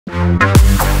Hi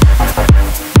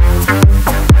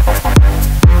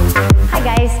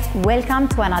guys, welcome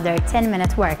to another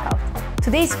 10-minute workout.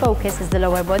 Today's focus is the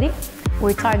lower body.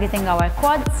 We're targeting our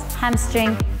quads,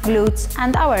 hamstring, glutes,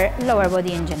 and our lower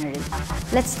body in general.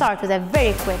 Let's start with a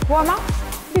very quick warm-up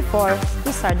before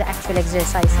we start the actual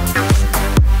exercise.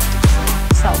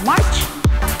 So march,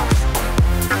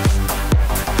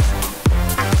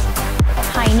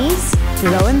 high knees,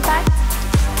 low impact,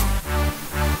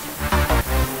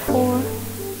 4,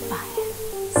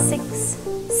 5, 6,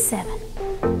 7,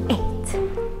 8,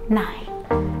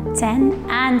 9, 10,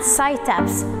 and side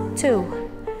taps, 2,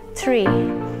 3,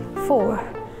 4,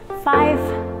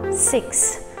 5,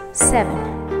 6,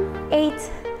 7, 8,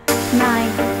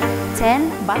 9,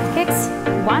 10, butt kicks,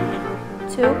 1,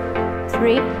 2,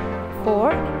 3,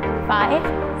 4,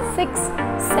 5, 6,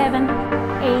 7,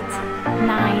 8,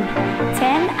 9,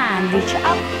 10, and reach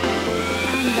up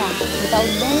and down without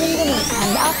bending the knees,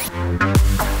 and up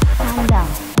and down,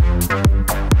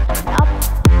 up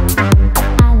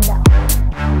and down,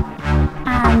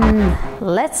 and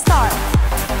let's start.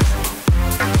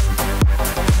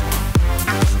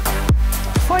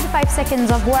 45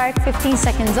 seconds of work, 15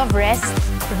 seconds of rest.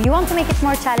 If you want to make it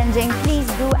more challenging, please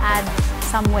do add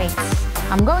some weights.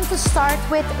 I'm going to start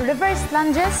with reverse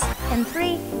lunges in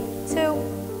 3, 2,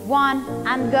 1,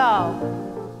 and go.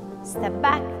 Step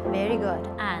back, very good,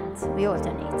 and we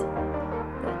alternate.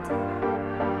 Good.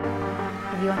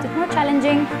 If you want it more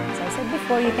challenging, as I said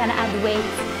before, you can add weight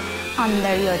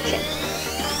under your chin.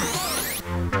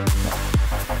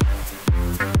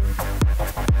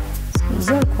 Squeeze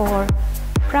your core.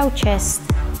 Proud chest.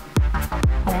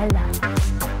 Well done.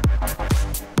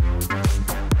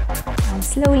 And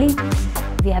slowly,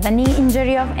 if you have a knee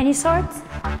injury of any sort,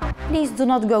 please do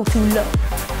not go too low.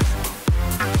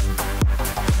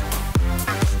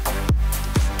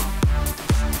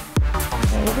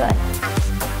 Very good.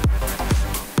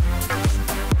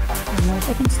 10 more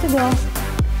seconds to go.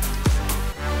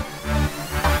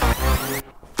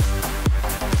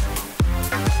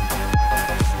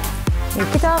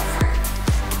 Take it off.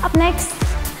 Up next,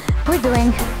 we're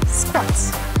doing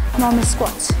squats, normal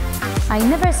squats. I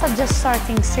never suggest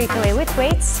starting straight away with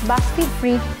weights, but feel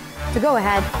free to go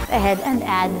ahead and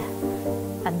add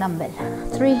a dumbbell.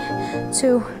 3,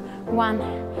 2,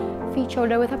 1, feet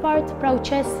shoulder width apart, proud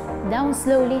chest, down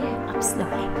slowly, up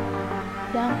slowly.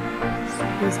 Down,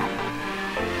 squeeze up,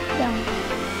 down,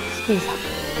 squeeze up,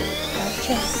 proud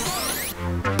chest.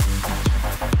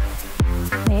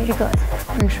 Very good.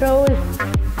 Control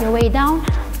your way down.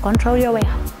 Control your way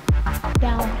up,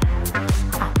 down,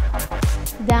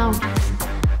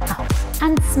 up,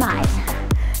 and smile.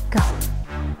 Go.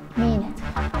 Mean it.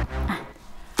 And.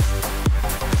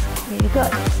 Very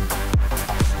good.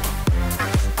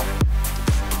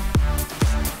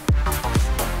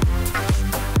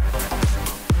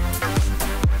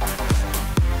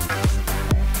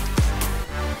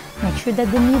 Make sure that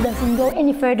the knee doesn't go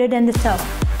any further than the toe.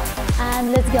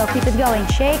 And let's go. Keep it going.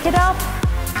 Shake it off.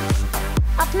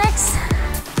 Up next,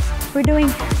 we're doing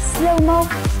slow-mo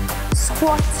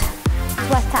squat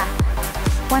to a tap.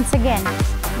 Once again,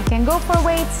 you can go for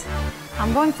weights.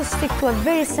 I'm going to stick to a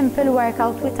very simple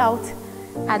workout without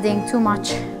adding too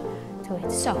much to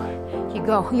it. So you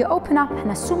go, you open up in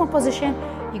a sumo position,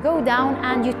 you go down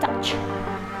and you touch,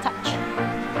 touch,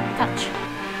 touch.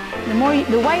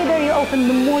 The wider you open,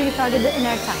 the more you target the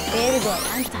inner thigh. Very good.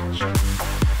 And touch,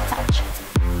 touch,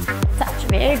 touch.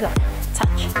 Very good.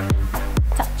 Touch.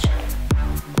 Touch,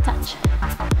 touch,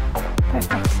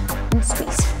 perfect, and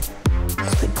squeeze,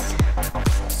 squeeze,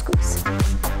 squeeze,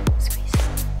 squeeze,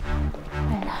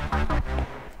 well done.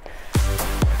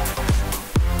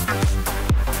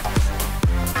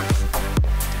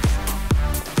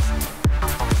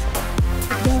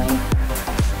 Keep going.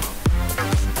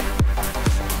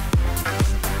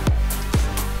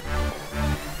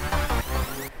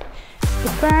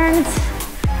 It burns,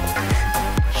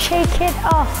 shake it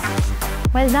off.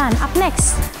 Well done. Up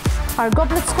next, our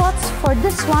goblet squats. For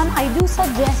this one, I do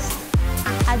suggest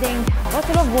adding a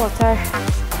bottle of water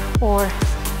or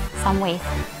some weight.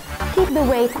 Keep the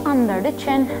weight under the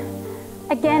chin.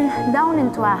 Again, down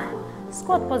into a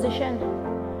squat position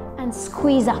and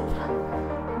squeeze up.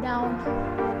 Down,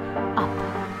 up,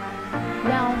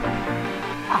 down,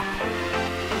 up,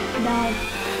 down,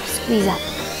 squeeze up.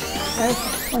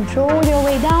 Perfect. Control your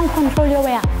way down, control your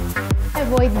way up.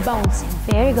 Avoid bouncing.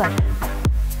 Very good.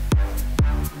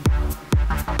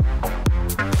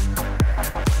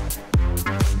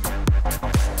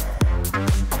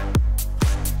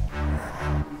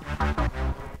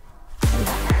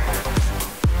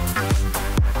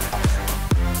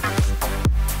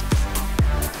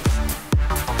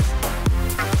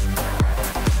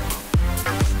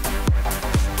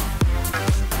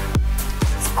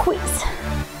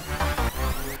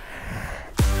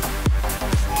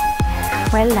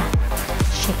 Well done.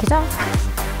 Shake it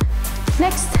off.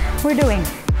 Next, we're doing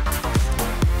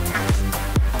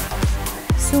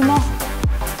sumo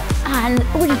and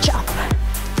reach up.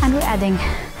 And we're adding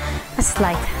a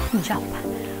slight jump,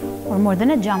 or more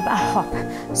than a jump, a hop.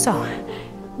 So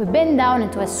we bend down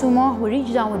into a sumo, we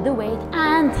reach down with the weight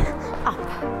and up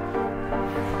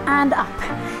and up.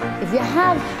 If you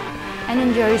have an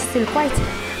injury, still quite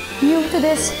new to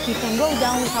this, you can go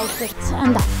down without weights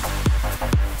and up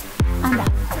and up.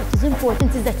 What is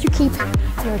important is that you keep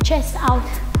your chest out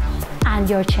and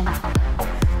your chin up.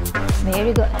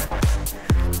 Very good.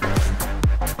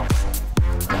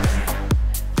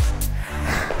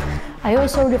 I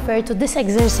also refer to this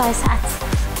exercise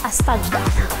as touchdown.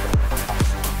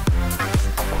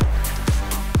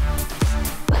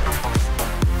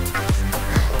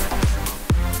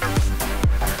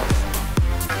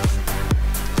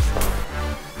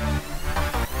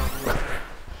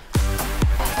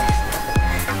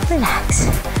 Relax.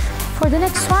 For the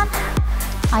next one,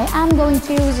 I am going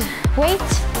to use weight,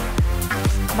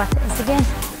 but as again,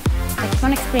 I keep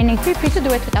on explaining, feel free to do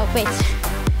it without weights.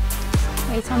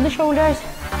 Weights on the shoulders,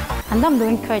 and I'm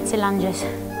doing curtsy lunges.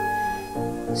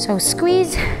 So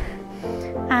squeeze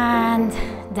and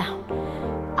down,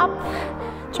 up.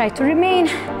 Try to remain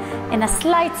in a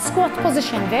slight squat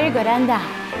position. Very good, and down,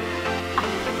 up,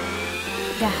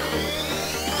 down,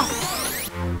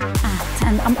 up,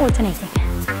 and I'm alternating.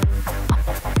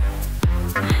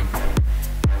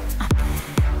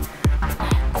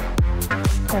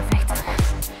 Perfect.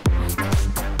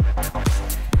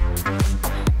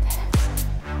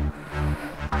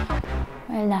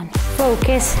 Well done.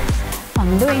 Focus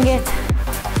on doing it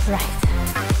right.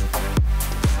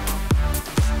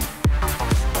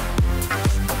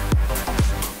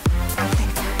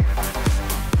 Perfect.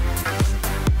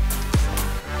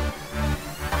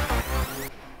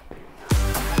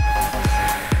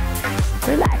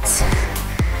 Relax.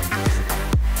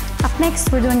 Up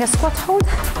next, we're doing a squat hold.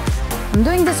 I'm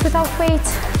doing this without weight,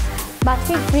 but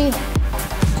feel free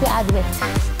to add weight.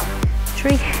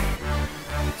 3,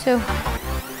 2,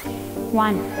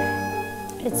 1.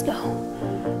 Let's go.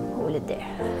 Hold it there.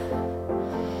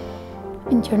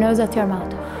 Into your nose, out your mouth.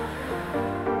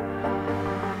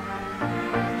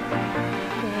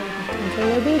 Control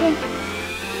your breathing.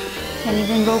 Can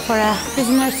even go for a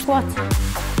prisoner squat.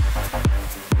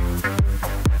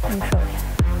 Control it.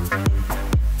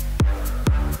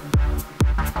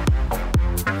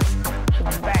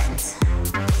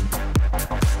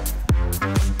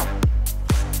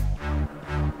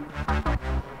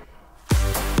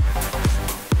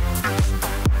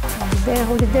 There,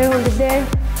 hold it there, hold it there.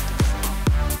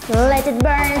 Let it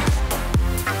burn.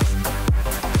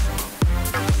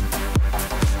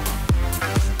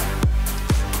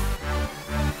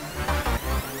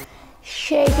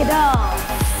 Shake it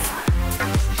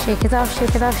off. Shake it off,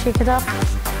 shake it off, shake it off.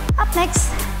 Up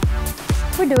next,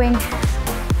 we're doing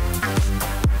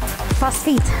fast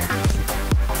feet.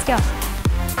 Let's go.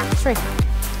 3.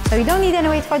 So you don't need any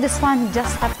weight for this one, you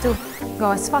just have to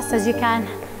go as fast as you can.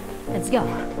 Let's go.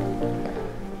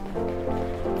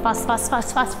 Fast, fast,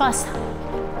 fast, fast, fast.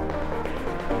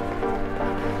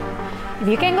 If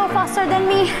you can go faster than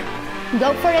me,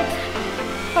 go for it.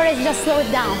 Or just slow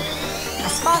it down.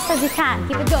 As fast as you can.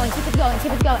 Keep it going, keep it going,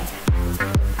 keep it going.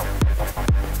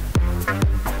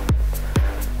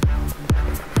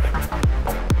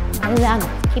 Well done.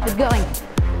 Keep it going.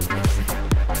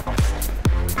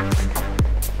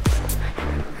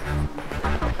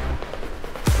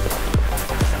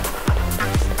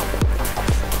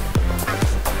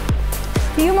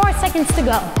 Few more seconds to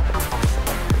go.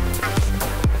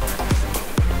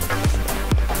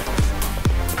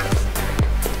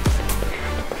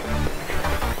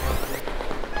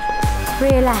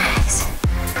 Relax.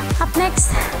 Up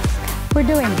next, we're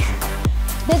doing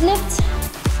deadlift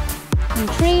in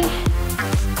 3,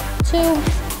 2,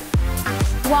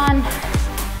 1,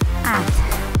 and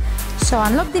so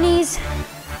unlock the knees,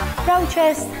 round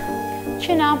chest,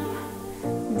 chin up,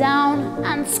 down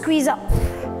and squeeze up.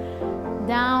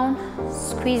 Down,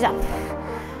 squeeze up,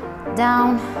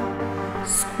 down,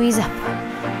 squeeze up.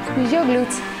 Squeeze your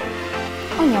glutes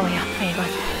on your way up. Very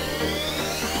good.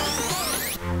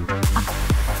 Up,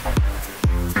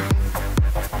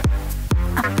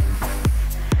 up.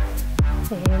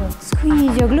 Very good.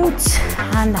 Squeeze your glutes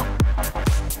and up.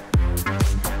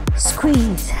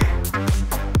 Squeeze,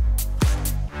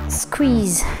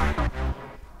 squeeze.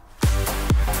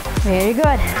 Very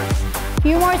good.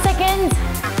 Few more seconds.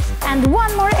 And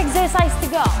one more exercise to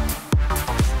go.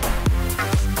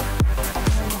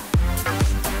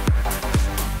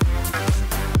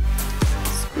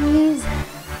 Squeeze.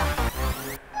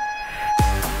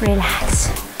 relax.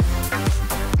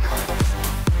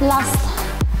 Last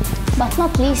but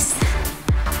not least,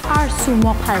 our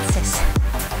sumo pulses.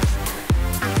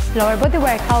 Lower body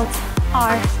workouts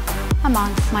are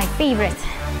among my favorite.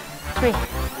 3,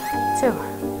 2,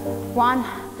 1,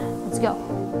 let's go.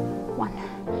 1,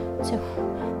 2,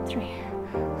 3,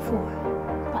 4,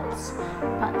 pulse,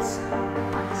 pulse,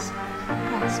 pulse,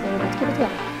 pulse. Very good, keep it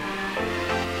going.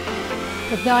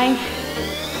 Keep going.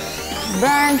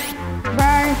 Burn,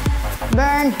 burn,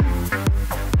 burn.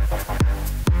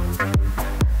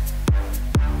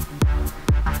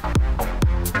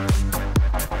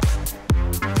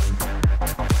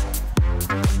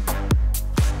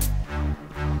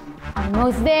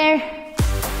 Almost there.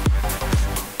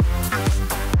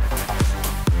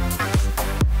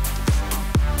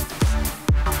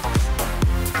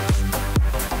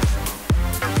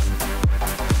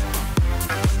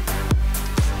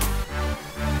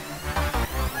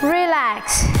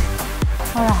 Relax.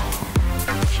 All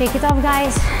right. Shake it off,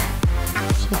 guys.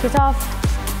 Shake it off.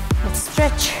 Let's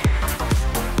stretch.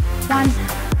 1,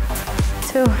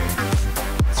 2,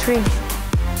 3,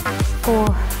 4,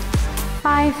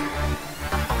 5.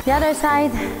 The other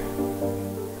side.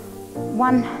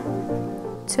 1,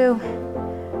 2,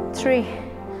 3,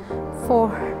 4,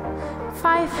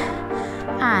 5,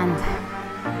 and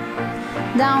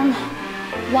down.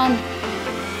 1,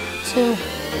 2,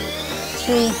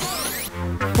 3,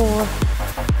 4,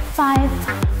 5.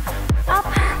 Up.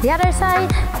 The other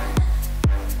side.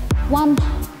 1,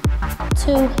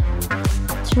 2,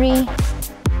 3,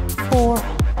 4,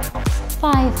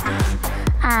 5,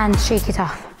 and shake it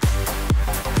off.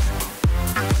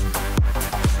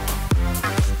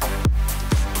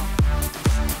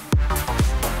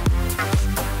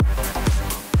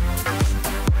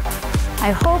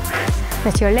 I hope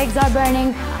that your legs are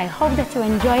burning. I hope that you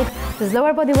enjoyed this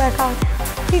lower body workout.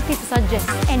 Feel free to suggest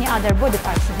any other body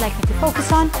parts you'd like me to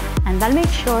focus on, and I'll make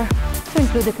sure to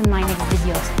include it in my next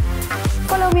videos.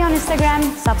 Follow me on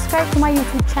Instagram, subscribe to my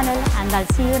YouTube channel, and I'll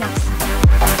see you next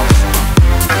time.